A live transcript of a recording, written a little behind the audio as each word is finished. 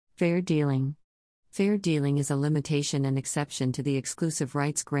Fair dealing. Fair dealing is a limitation and exception to the exclusive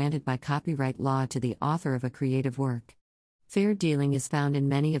rights granted by copyright law to the author of a creative work. Fair dealing is found in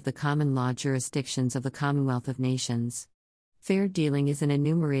many of the common law jurisdictions of the Commonwealth of Nations. Fair dealing is an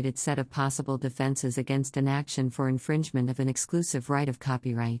enumerated set of possible defenses against an action for infringement of an exclusive right of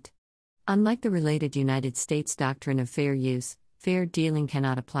copyright. Unlike the related United States doctrine of fair use, fair dealing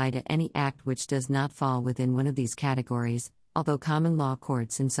cannot apply to any act which does not fall within one of these categories, although common law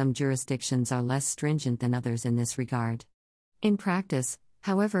courts in some jurisdictions are less stringent than others in this regard. In practice,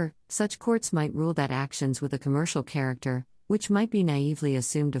 however, such courts might rule that actions with a commercial character, which might be naively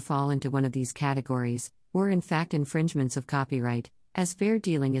assumed to fall into one of these categories, were in fact infringements of copyright, as fair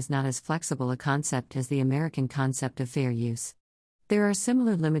dealing is not as flexible a concept as the American concept of fair use. There are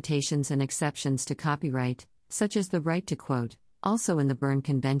similar limitations and exceptions to copyright, such as the right to quote, also in the Berne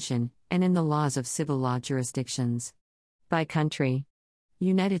Convention, and in the laws of civil law jurisdictions. By country.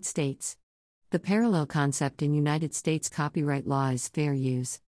 United States. The parallel concept in United States copyright law is fair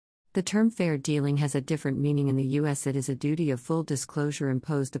use. The term fair dealing has a different meaning in the U.S. It is a duty of full disclosure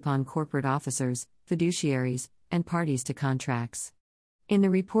imposed upon corporate officers, fiduciaries, and parties to contracts. In the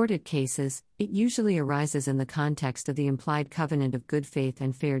reported cases, it usually arises in the context of the implied covenant of good faith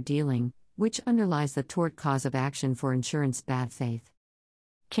and fair dealing, which underlies the tort cause of action for insurance bad faith.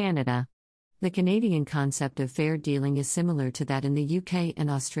 Canada. The Canadian concept of fair dealing is similar to that in the UK and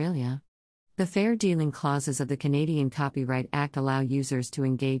Australia. The fair dealing clauses of the Canadian Copyright Act allow users to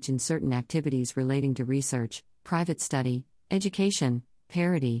engage in certain activities relating to research, private study, education,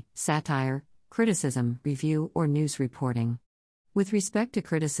 parody, satire, criticism, review, or news reporting. With respect to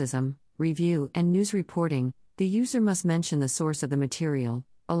criticism, review, and news reporting, the user must mention the source of the material,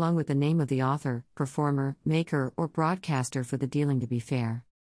 along with the name of the author, performer, maker, or broadcaster for the dealing to be fair.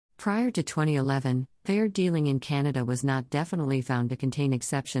 Prior to 2011, fair dealing in Canada was not definitely found to contain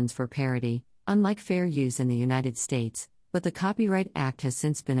exceptions for parody, unlike fair use in the United States, but the Copyright Act has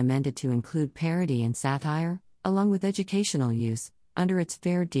since been amended to include parody and satire, along with educational use, under its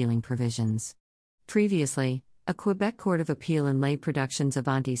fair dealing provisions. Previously, a Quebec Court of Appeal in lay productions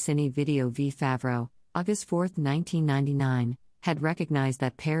Avanti Cine Video v. Favreau, August 4, 1999, had recognized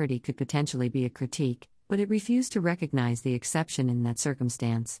that parody could potentially be a critique, but it refused to recognize the exception in that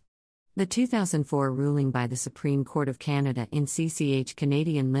circumstance. The 2004 ruling by the Supreme Court of Canada in CCH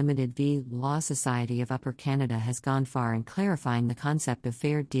Canadian Limited v. Law Society of Upper Canada has gone far in clarifying the concept of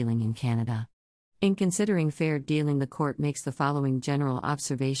fair dealing in Canada. In considering fair dealing, the court makes the following general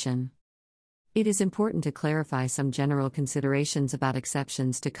observation. It is important to clarify some general considerations about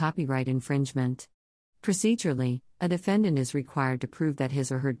exceptions to copyright infringement. Procedurally, a defendant is required to prove that his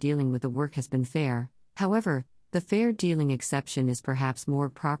or her dealing with the work has been fair. However, the fair dealing exception is perhaps more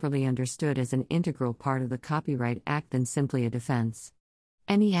properly understood as an integral part of the Copyright Act than simply a defense.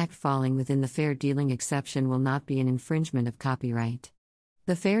 Any act falling within the fair dealing exception will not be an infringement of copyright.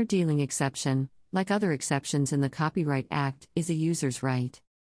 The fair dealing exception, like other exceptions in the Copyright Act, is a user's right.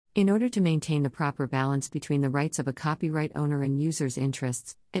 In order to maintain the proper balance between the rights of a copyright owner and users'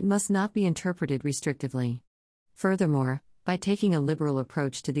 interests, it must not be interpreted restrictively. Furthermore, by taking a liberal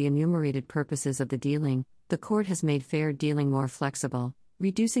approach to the enumerated purposes of the dealing, the court has made fair dealing more flexible,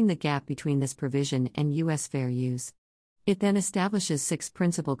 reducing the gap between this provision and U.S. fair use. It then establishes 6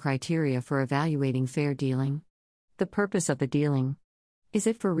 principal criteria for evaluating fair dealing. The purpose of the dealing. Is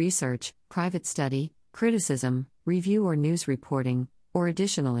it for research, private study, criticism, review, or news reporting, or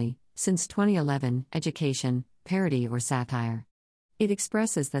additionally, since 2011, education, parody, or satire? It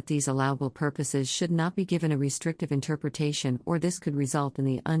expresses that these allowable purposes should not be given a restrictive interpretation, or this could result in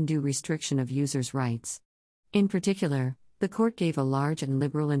the undue restriction of users' rights. In particular, the court gave a large and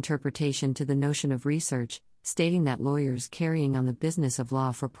liberal interpretation to the notion of research, stating that lawyers carrying on the business of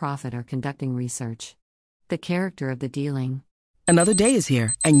law for profit are conducting research. The character of the dealing. Another day is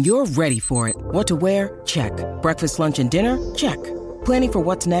here, and you're ready for it. What to wear? Check. Breakfast, lunch, and dinner? Check. Planning for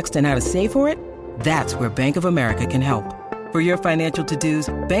what's next and how to save for it? That's where Bank of America can help. For your financial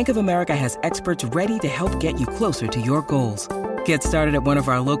to-dos, Bank of America has experts ready to help get you closer to your goals. Get started at one of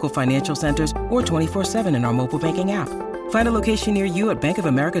our local financial centers or 24/7 in our mobile banking app. Find a location near you at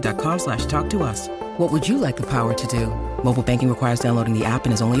bankofamerica.com/talktous. What would you like the power to do? Mobile banking requires downloading the app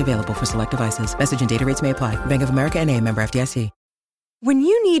and is only available for select devices. Message and data rates may apply. Bank of America N.A., member FDIC. When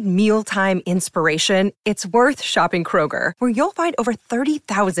you need mealtime inspiration, it's worth shopping Kroger, where you'll find over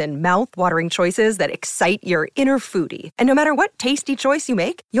 30,000 mouth-watering choices that excite your inner foodie. And no matter what tasty choice you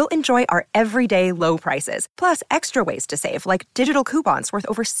make, you'll enjoy our everyday low prices, plus extra ways to save, like digital coupons worth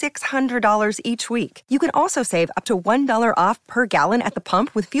over $600 each week. You can also save up to $1 off per gallon at the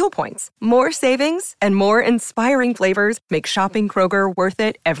pump with fuel points. More savings and more inspiring flavors make shopping Kroger worth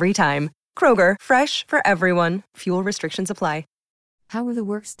it every time. Kroger, fresh for everyone. Fuel restrictions apply. How were the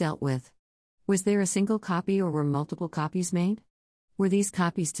works dealt with? Was there a single copy or were multiple copies made? Were these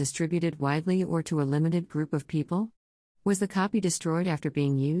copies distributed widely or to a limited group of people? Was the copy destroyed after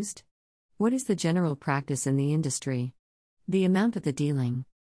being used? What is the general practice in the industry? The amount of the dealing.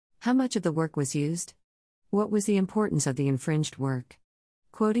 How much of the work was used? What was the importance of the infringed work?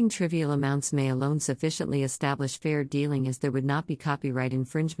 Quoting trivial amounts may alone sufficiently establish fair dealing, as there would not be copyright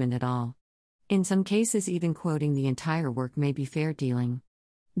infringement at all. In some cases, even quoting the entire work may be fair dealing.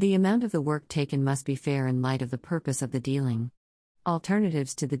 The amount of the work taken must be fair in light of the purpose of the dealing.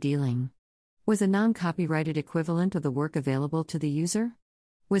 Alternatives to the dealing. Was a non-copyrighted equivalent of the work available to the user?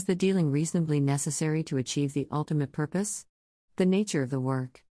 Was the dealing reasonably necessary to achieve the ultimate purpose? The nature of the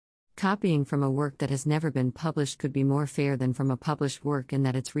work. Copying from a work that has never been published could be more fair than from a published work, in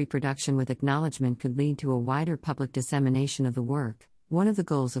that its reproduction with acknowledgement could lead to a wider public dissemination of the work, one of the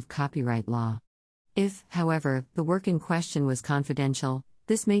goals of copyright law. If, however, the work in question was confidential,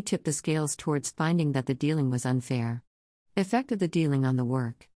 this may tip the scales towards finding that the dealing was unfair. Effect of the dealing on the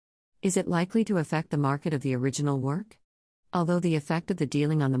work. Is it likely to affect the market of the original work? Although the effect of the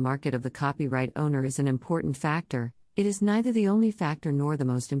dealing on the market of the copyright owner is an important factor, it is neither the only factor nor the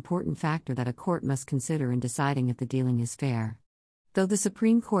most important factor that a court must consider in deciding if the dealing is fair. Though the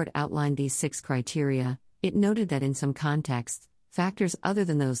Supreme Court outlined these 6 criteria, it noted that in some contexts, factors other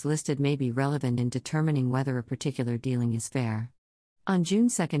than those listed may be relevant in determining whether a particular dealing is fair. On June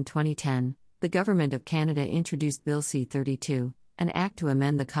 2, 2010, the Government of Canada introduced Bill C-32, an act to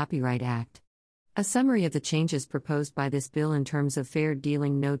amend the Copyright Act. A summary of the changes proposed by this bill in terms of fair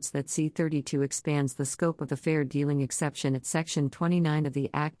dealing notes that C-32 expands the scope of the fair dealing exception at Section 29 of the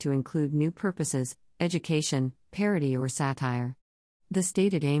Act to include new purposes, education, parody, or satire. The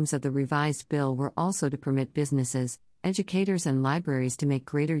stated aims of the revised bill were also to permit businesses, educators, and libraries to make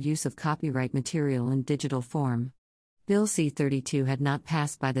greater use of copyright material in digital form. Bill C-32 had not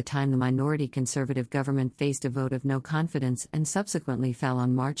passed by the time the minority Conservative government faced a vote of no confidence and subsequently fell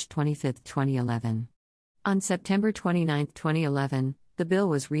on March 25, 2011. On September 29, 2011, the bill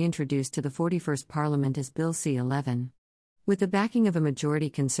was reintroduced to the 41st Parliament as Bill C-11. With the backing of a majority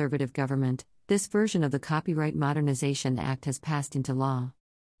Conservative government, this version of the Copyright Modernization Act has passed into law.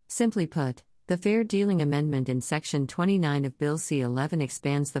 Simply put, the Fair Dealing Amendment in Section 29 of Bill C-11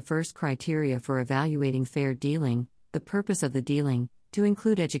 expands the first criteria for evaluating fair dealing, the purpose of the dealing, to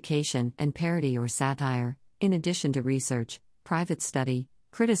include education and parody or satire, in addition to research, private study,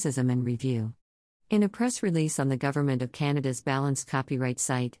 criticism, and review. In a press release on the Government of Canada's Balanced Copyright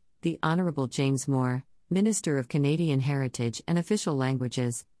site, the Honourable James Moore, Minister of Canadian Heritage and Official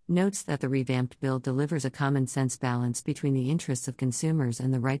Languages, notes that the revamped bill delivers a common-sense balance between the interests of consumers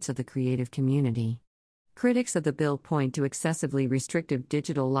and the rights of the creative community. Critics of the bill point to excessively restrictive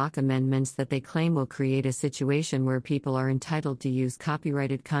digital lock amendments that they claim will create a situation where people are entitled to use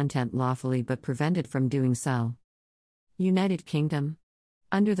copyrighted content lawfully but prevented from doing so. United Kingdom.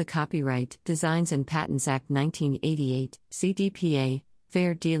 Under the Copyright, Designs and Patents Act 1988, CDPA,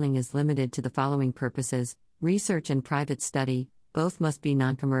 fair dealing is limited to the following purposes: research and private study, both must be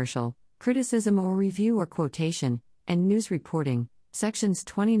non-commercial, criticism or review or quotation, and news reporting, sections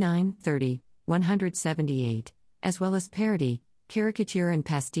 29, 30, 178, as well as parody, caricature and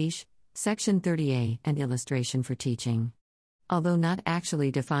pastiche, section 30A, and illustration for teaching. Although not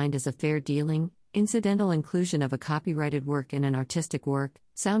actually defined as a fair dealing, incidental inclusion of a copyrighted work in an artistic work,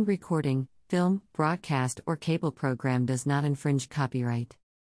 sound recording, film, broadcast, or cable program does not infringe copyright.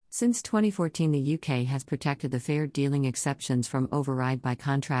 Since 2014, the UK has protected the fair dealing exceptions from override by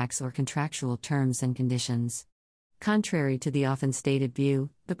contracts or contractual terms and conditions. Contrary to the often stated view,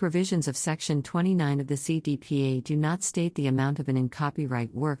 the provisions of Section 29 of the CDPA do not state the amount of an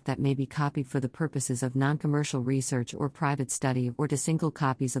in-copyright work that may be copied for the purposes of non-commercial research or private study, or to single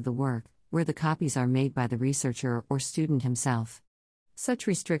copies of the work, where the copies are made by the researcher or student himself. Such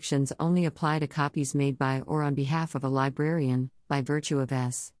restrictions only apply to copies made by or on behalf of a librarian, by virtue of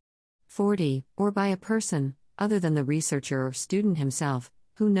S. 40, or by a person, other than the researcher or student himself,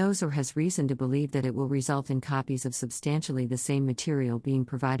 who knows or has reason to believe that it will result in copies of substantially the same material being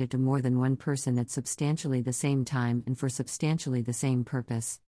provided to more than one person at substantially the same time and for substantially the same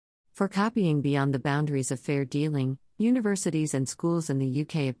purpose. For copying beyond the boundaries of fair dealing, Universities and schools in the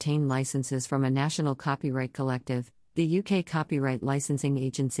UK obtain licenses from a national copyright collective, the UK Copyright Licensing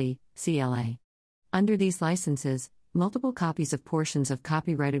Agency, CLA. Under these licenses, multiple copies of portions of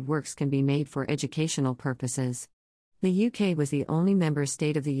copyrighted works can be made for educational purposes. The UK was the only member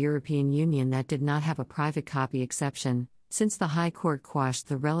state of the European Union that did not have a private copy exception, since the High Court quashed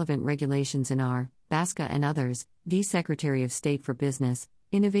the relevant regulations in R. Basca and others, v. Secretary of State for Business,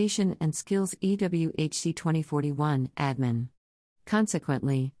 Innovation and Skills EWHC 2041, admin.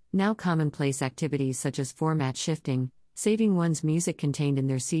 Consequently, now commonplace activities such as format shifting, saving one's music contained in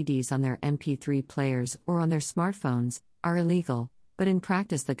their CDs on their MP3 players or on their smartphones, are illegal, but in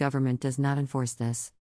practice the government does not enforce this.